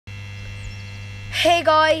Hey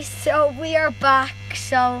guys, so we are back.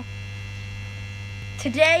 So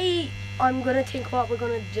today I'm gonna think what we're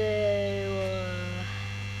gonna do.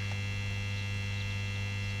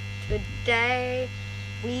 Today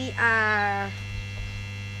we are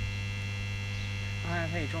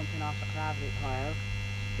jumping off a gravity pile.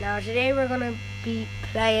 Now today we're gonna be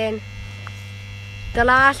playing the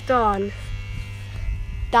last one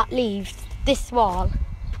that leaves this wall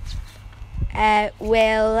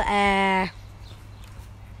will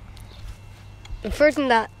the person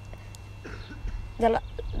that the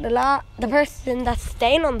person that's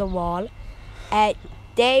staying on the wall,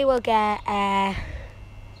 they will get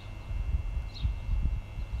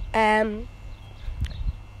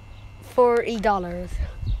 $40.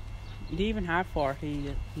 You'd even have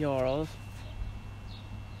 €40.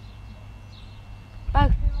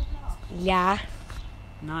 Oh, yeah.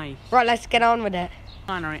 Nice. Right, let's get on with it.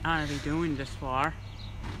 I'm already doing this far.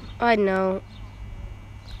 I know.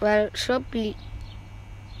 Well, it should be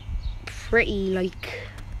pretty, like,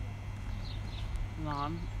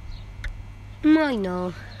 long. I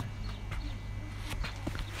know.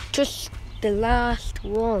 Just the last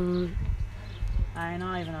one. I'm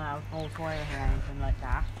not even allowed old toilet or anything like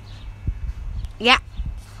that. Yeah.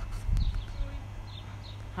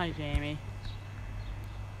 Hi, Jamie.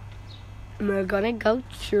 We're gonna go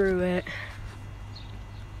through it.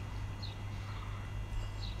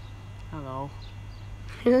 Hello.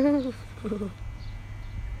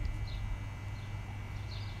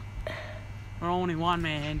 We're only 1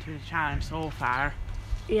 minute into the challenge so far.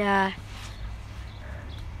 Yeah.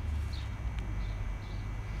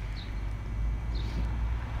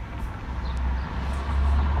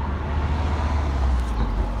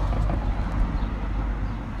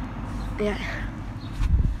 Yeah.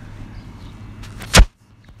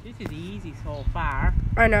 This is easy so far.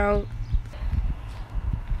 I know.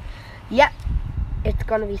 Yep. It's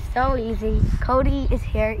gonna be so easy. Cody is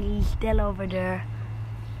here. He's still over there.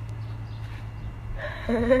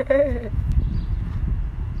 I'm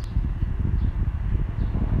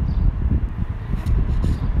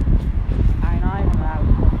not even allowed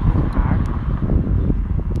to push this hard.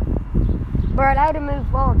 We're allowed to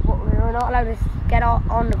move walls, but we're not allowed to get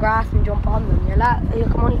on the grass and jump on them. You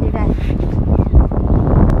can only do that.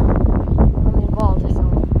 Move walls or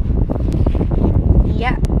something.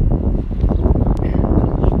 Yeah.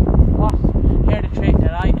 What? Here's the trick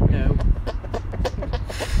that I can do.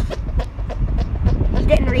 He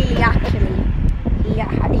didn't really actually.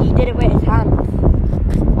 He did it with his hands.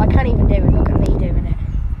 I can't even do it. Look at me doing it.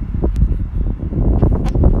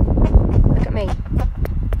 Look at me.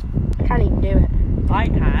 I can't even do it. I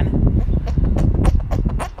can.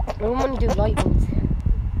 I don't want to do light ones.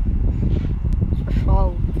 It's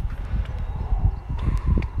so.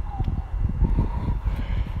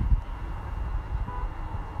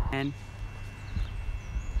 And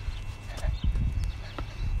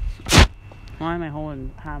why am I holding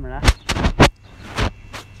the camera?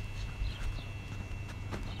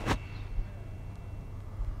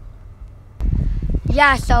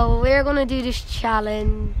 Yeah, so we're gonna do this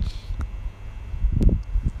challenge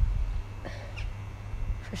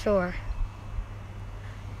for sure.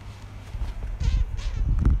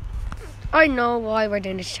 I know why we're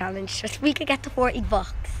doing this challenge, just we could get to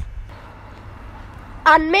 $40.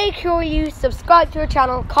 And make sure you subscribe to our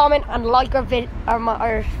channel, comment and like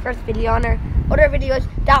our first video on our other videos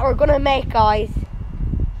that we're gonna make, guys.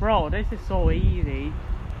 Bro, this is so easy.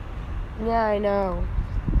 Yeah, I know.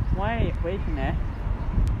 Why are you quitting it?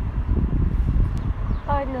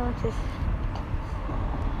 I know, just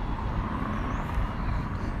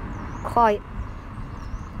quite.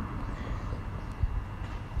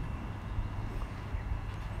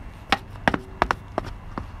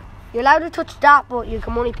 You're allowed to touch that, but you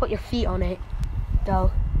can only put your feet on it,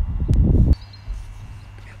 though.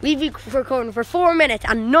 We've been recording for 4 minutes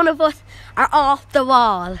and none of us are off the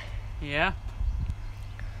wall. Yeah.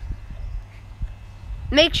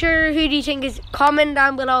 Make sure who do you think is, comment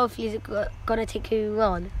down below if you're gonna take who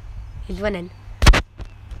won, who's winning.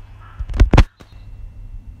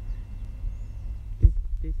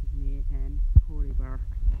 This is me and Holy Bar.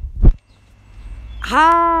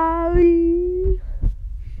 Hi.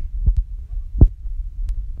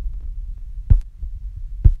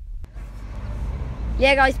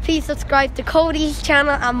 Yeah, guys, please subscribe to Cody's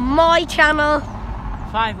channel and my channel.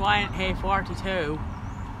 51K42.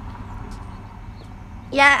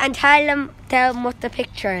 Yeah, and tell them what the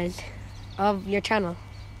picture is of your channel.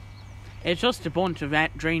 It's just a bunch of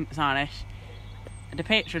drinks on it. The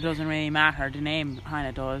picture doesn't really matter. The name kind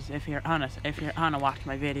of does. If you're honest, if you're gonna watch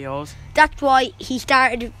my videos. That's why he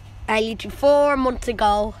started YouTube 4 months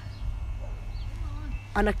ago.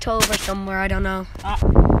 on October somewhere, I don't know. Ah.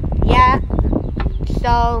 Yeah,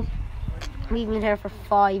 so we've been here for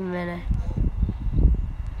 5 minutes.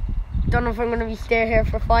 Don't know if I'm going to be staying here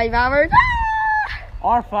for 5 hours.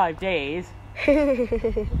 Or 5 days.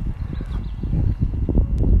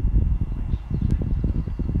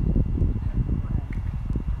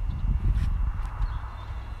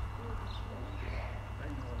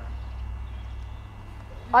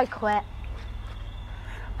 I quit.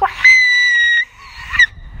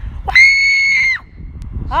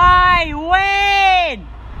 I win!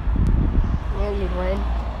 Nearly win.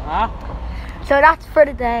 Huh? So that's for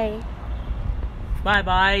the day. Bye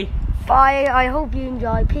bye. Bye. I hope you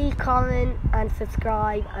enjoy. Please comment and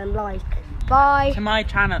subscribe and like. Bye. To my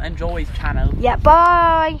channel and Joey's channel. Yeah,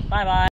 bye. Bye bye.